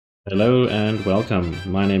Hello and welcome.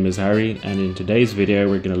 My name is Harry, and in today's video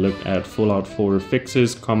we're going to look at Fallout 4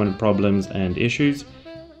 fixes, common problems and issues.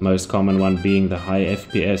 Most common one being the high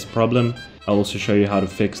FPS problem. I'll also show you how to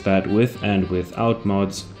fix that with and without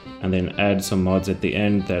mods, and then add some mods at the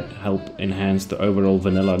end that help enhance the overall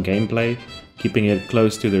vanilla gameplay, keeping it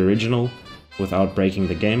close to the original without breaking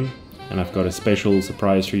the game. And I've got a special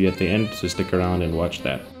surprise for you at the end, so stick around and watch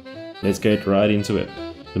that. Let's get right into it.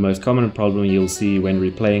 The most common problem you'll see when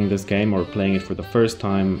replaying this game or playing it for the first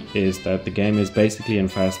time is that the game is basically in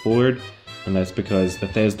fast forward, and that's because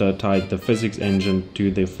Bethesda tied the physics engine to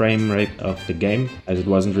the frame rate of the game, as it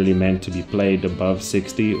wasn't really meant to be played above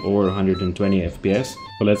 60 or 120 FPS.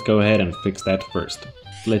 So let's go ahead and fix that first.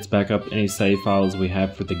 Let's back up any save files we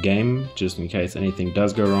have for the game, just in case anything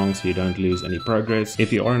does go wrong so you don't lose any progress.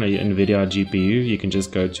 If you are on an NVIDIA GPU, you can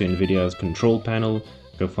just go to NVIDIA's control panel,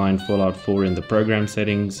 go find Fallout 4 in the program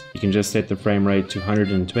settings. You can just set the frame rate to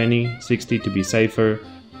 120, 60 to be safer,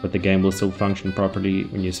 but the game will still function properly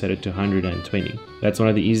when you set it to 120. That's one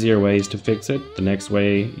of the easier ways to fix it. The next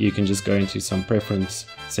way, you can just go into some preference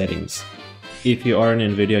settings. If you are an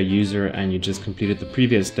NVIDIA user and you just completed the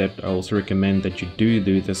previous step, I also recommend that you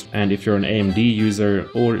do this. And if you're an AMD user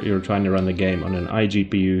or you're trying to run the game on an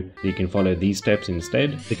iGPU, you can follow these steps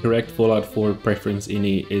instead. The correct Fallout 4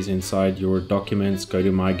 Prefs.ini is inside your documents. Go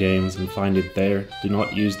to My Games and find it there. Do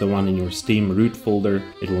not use the one in your Steam root folder.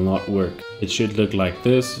 It will not work. It should look like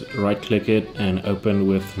this. Right click it and open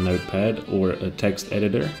with Notepad or a text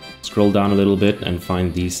editor. Scroll down a little bit and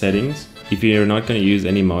find these settings. If you're not going to use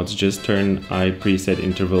any mods, just turn iPreset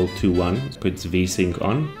interval to 1, puts VSync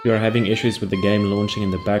on. If you're having issues with the game launching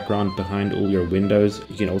in the background behind all your windows,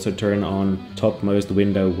 you can also turn on topmost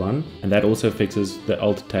window 1, and that also fixes the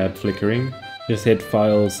Alt tab flickering. Just hit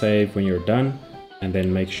File, Save when you're done, and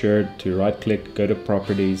then make sure to right click, go to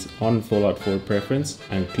Properties on Fallout 4 Preference,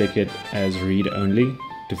 and click it as Read Only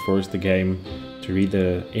to force the game to read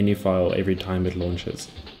the ini file every time it launches.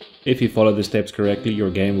 If you follow the steps correctly,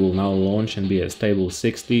 your game will now launch and be a stable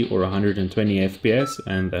 60 or 120 FPS,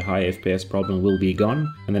 and the high FPS problem will be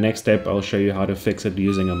gone. In the next step, I'll show you how to fix it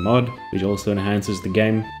using a mod, which also enhances the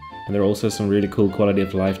game. And there are also some really cool quality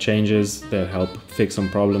of life changes that help fix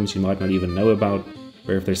some problems you might not even know about.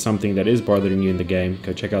 Or if there's something that is bothering you in the game,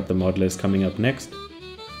 go check out the mod list coming up next.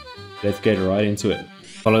 Let's get right into it.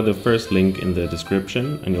 Follow the first link in the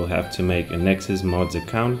description and you'll have to make a Nexus Mods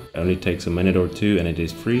account. It only takes a minute or two and it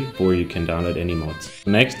is free, or you can download any mods.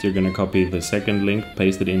 Next, you're going to copy the second link,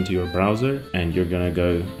 paste it into your browser, and you're going to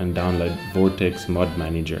go and download Vortex Mod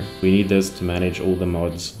Manager. We need this to manage all the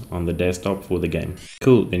mods on the desktop for the game.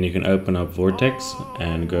 Cool, then you can open up Vortex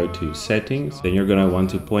and go to Settings. Then you're going to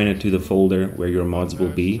want to point it to the folder where your mods will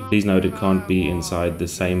be. Please note it can't be inside the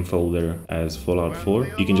same folder as Fallout 4.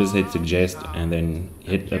 You can just hit Suggest and then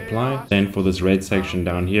hit Apply. Then for this red section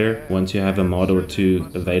down here, once you have a mod or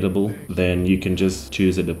two available, then you can just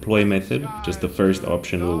choose a deploy method. Just the first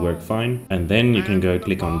option will work fine. And then you can go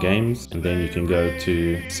click on Games, and then you can go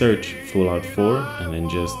to search Fallout 4 and then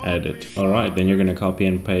just add it. Alright, then you're going to copy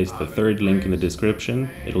and paste the third link in the description.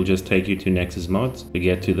 It'll just take you to Nexus Mods to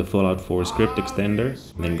get to the Fallout 4 script extender,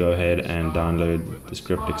 and then go ahead and download the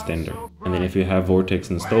script extender. And then if you have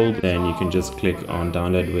Vortex installed, then you can just click on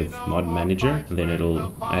Download with Mod Manager, and then it'll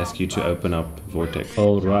ask you to open up Vortex.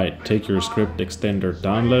 Alright, take your script extender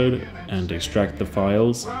download and extract the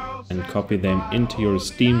files and copy them into your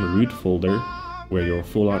Steam root folder where your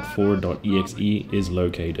Fallout 4.exe is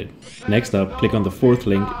located. Next up, click on the fourth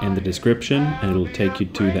link in the description and it'll take you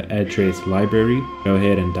to the address library. Go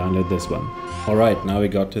ahead and download this one. Alright, now we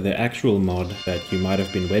got to the actual mod that you might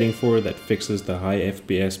have been waiting for that fixes the high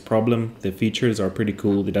FPS problem. The features are pretty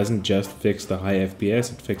cool. It doesn't just fix the high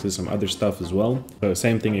FPS, it fixes some other stuff as well. So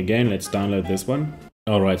same thing again, let's download this one.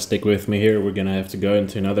 Alright, stick with me here. We're gonna have to go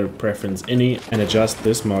into another Prefs.ini and adjust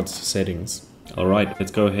this mod's settings. Alright,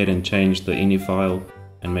 let's go ahead and change the ini file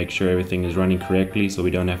and make sure everything is running correctly so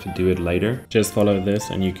we don't have to do it later. Just follow this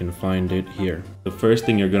and you can find it here. The first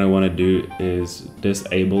thing you're going to want to do is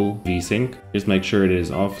disable VSync. Just make sure it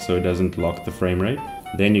is off so it doesn't lock the frame rate.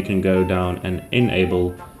 Then you can go down and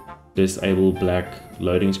disable black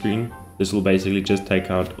loading screen. This will basically just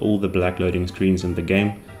take out all the black loading screens in the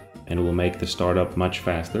game and it will make the startup much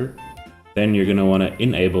faster. Then you're going to want to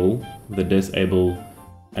enable the disable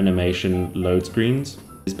animation load screens.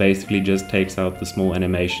 This basically just takes out the small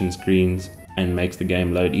animation screens and makes the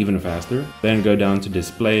game load even faster. Then go down to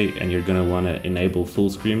display and you're going to want to enable full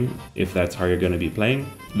screen if that's how you're going to be playing.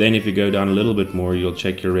 Then if you go down a little bit more, you'll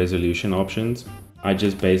check your resolution options I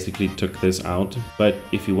just basically took this out, but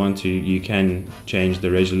if you want to, you can change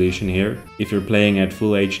the resolution here. If you're playing at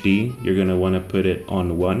full HD, you're gonna want to put it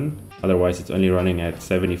on 1. Otherwise, it's only running at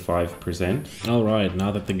 75%. Alright,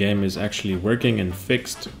 now that the game is actually working and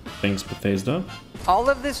fixed, thanks Bethesda. All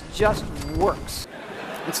of this just works.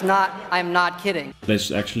 It's not, I'm not kidding.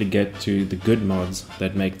 Let's actually get to the good mods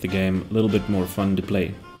that make the game a little bit more fun to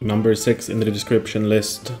play. Number 6 in the description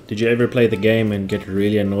list. Did you ever play the game and get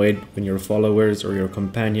really annoyed when your followers or your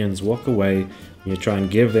companions walk away and you try and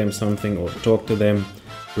give them something or talk to them?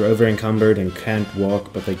 You're over encumbered and can't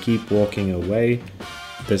walk, but they keep walking away.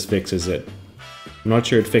 This fixes it. I'm not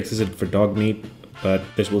sure it fixes it for dog meat, but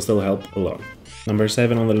this will still help a lot. Number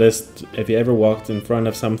 7 on the list. If you ever walked in front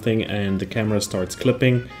of something and the camera starts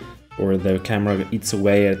clipping, or the camera eats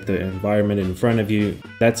away at the environment in front of you,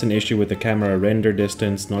 that's an issue with the camera render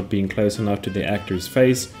distance not being close enough to the actor's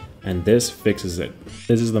face, and this fixes it.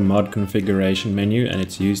 This is the mod configuration menu, and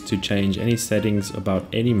it's used to change any settings about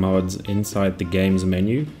any mods inside the game's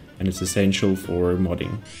menu, and it's essential for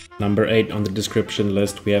modding. Number 8 on the description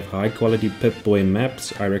list, we have high quality Pip-Boy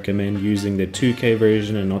maps. I recommend using the 2K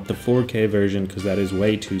version and not the 4K version because that is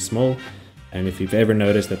way too small. And if you've ever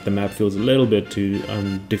noticed that the map feels a little bit too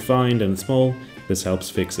undefined and small, this helps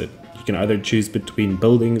fix it. You can either choose between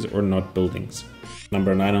buildings or not buildings.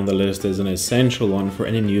 Number 9 on the list is an essential one for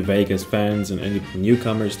any New Vegas fans and any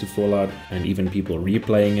newcomers to Fallout and even people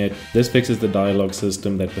replaying it. This fixes the dialogue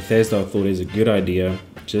system that Bethesda thought is a good idea,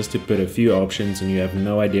 just to put a few options and you have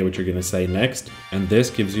no idea what you're going to say next. And this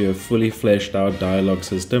gives you a fully fleshed out dialogue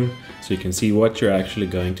system so you can see what you're actually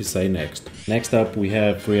going to say next. Next up, we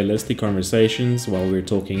have realistic conversations while we're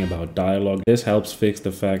talking about dialogue. This helps fix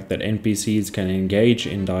the fact that NPCs can engage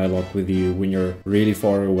in dialogue with you when you're really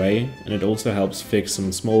far away, and it also helps fix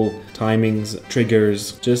some small timings,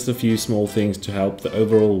 triggers, just a few small things to help the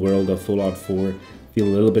overall world of Fallout 4 feel a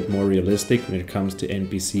little bit more realistic when it comes to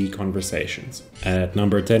NPC conversations. At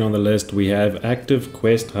number 10 on the list, we have Active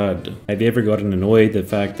Quest HUD. Have you ever gotten annoyed the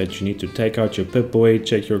fact that you need to take out your Pip-Boy,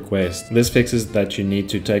 check your quest? This fixes that you need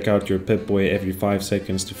to take out your Pip-Boy every 5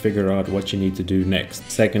 seconds to figure out what you need to do next.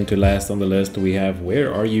 Second to last on the list, we have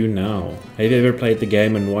Where Are You Now? Have you ever played the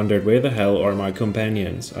game and wondered where the hell are my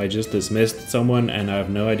companions? I just dismissed someone and I have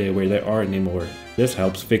no idea where they are anymore. This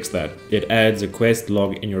helps fix that. It adds a quest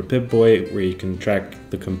log in your Pip-Boy where you can track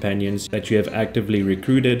the companions that you have actively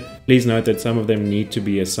recruited. Please note that some of them need to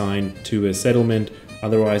be assigned to a settlement,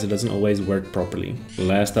 otherwise it doesn't always work properly.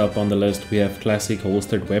 Last up on the list, we have classic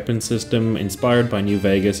holstered weapon system inspired by New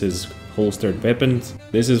Vegas's holstered weapons.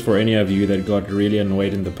 This is for any of you that got really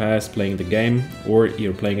annoyed in the past playing the game, or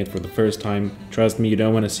you're playing it for the first time. Trust me, you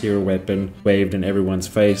don't want to see your weapon waved in everyone's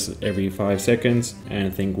face every 5 seconds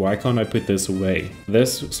and think, why can't I put this away?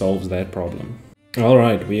 This solves that problem.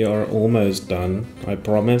 Alright, we are almost done. I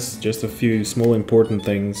promise. Just a few small important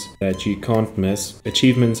things that you can't miss.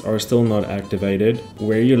 Achievements are still not activated.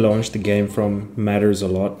 Where you launch the game from matters a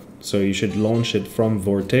lot. So you should launch it from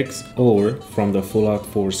Vortex or from the Fallout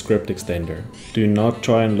 4 script extender. Do not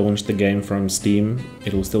try and launch the game from Steam.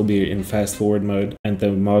 It will still be in fast forward mode and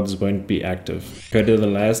the mods won't be active. Go to the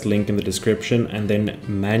last link in the description and then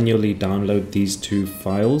manually download these 2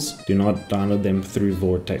 files. Do not download them through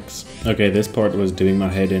Vortex. Okay, this part was doing my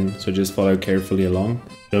head in, so just follow carefully along.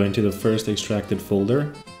 Go into the first extracted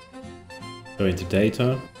folder. Go into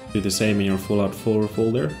data. Do the same in your Fallout 4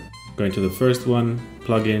 folder. Go into the first one,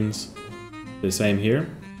 plugins, the same here.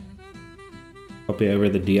 Copy over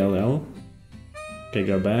the DLL. Okay,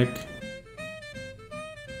 go back.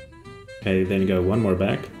 Okay, then go one more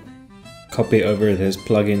back. Copy over this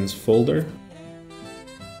plugins folder.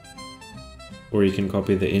 Or you can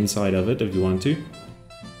copy the inside of it if you want to.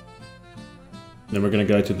 Then we're going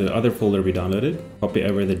to go to the other folder we downloaded. Copy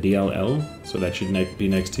over the DLL, so that should be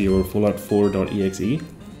next to your fallout4.exe.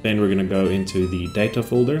 Then we're going to go into the data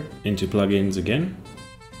folder, into plugins again.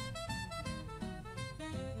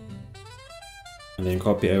 And then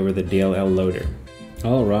copy over the DLL loader.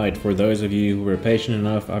 Alright, for those of you who were patient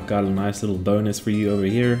enough, I've got a nice little bonus for you over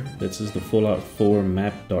here. This is the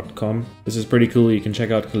fallout4map.com. This is pretty cool. You can check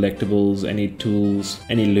out collectibles, any tools,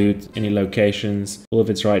 any loot, any locations. All of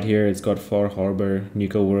it's right here. It's got Far Harbor, New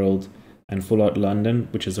QoL, and Fallout London,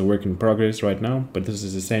 which is a work in progress right now, but this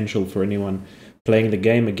is essential for anyone playing the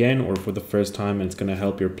game again or for the first time, and it's going to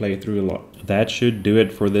help your playthrough a lot. That should do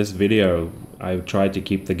it for this video. I've tried to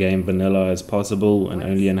keep the game vanilla as possible and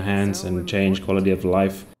only enhance and change quality of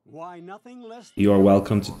life. You are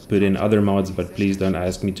welcome to put in other mods, but please don't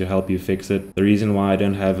ask me to help you fix it. The reason why I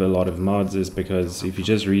don't have a lot of mods is because if you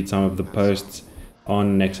just read some of the posts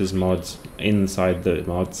on Nexus mods, inside the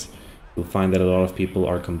mods, You'll find that a lot of people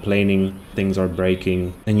are complaining, things are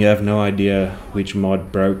breaking, and you have no idea which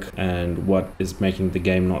mod broke and what is making the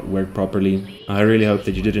game not work properly. I really hope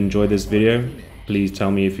that you did enjoy this video. Please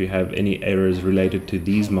tell me if you have any errors related to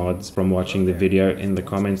these mods from watching the video in the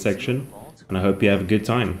comment section, and I hope you have a good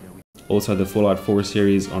time. Also, the Fallout 4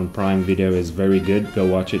 series on Prime Video is very good. Go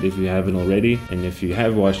watch it if you haven't already. And if you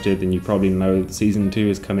have watched it, then you probably know Season 2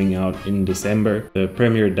 is coming out in December. The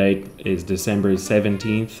premiere date is December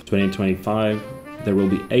 17th, 2025. There will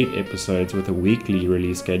be 8 episodes with a weekly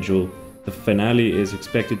release schedule. The finale is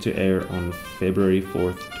expected to air on February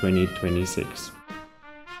 4th, 2026.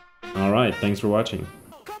 Alright, thanks for watching.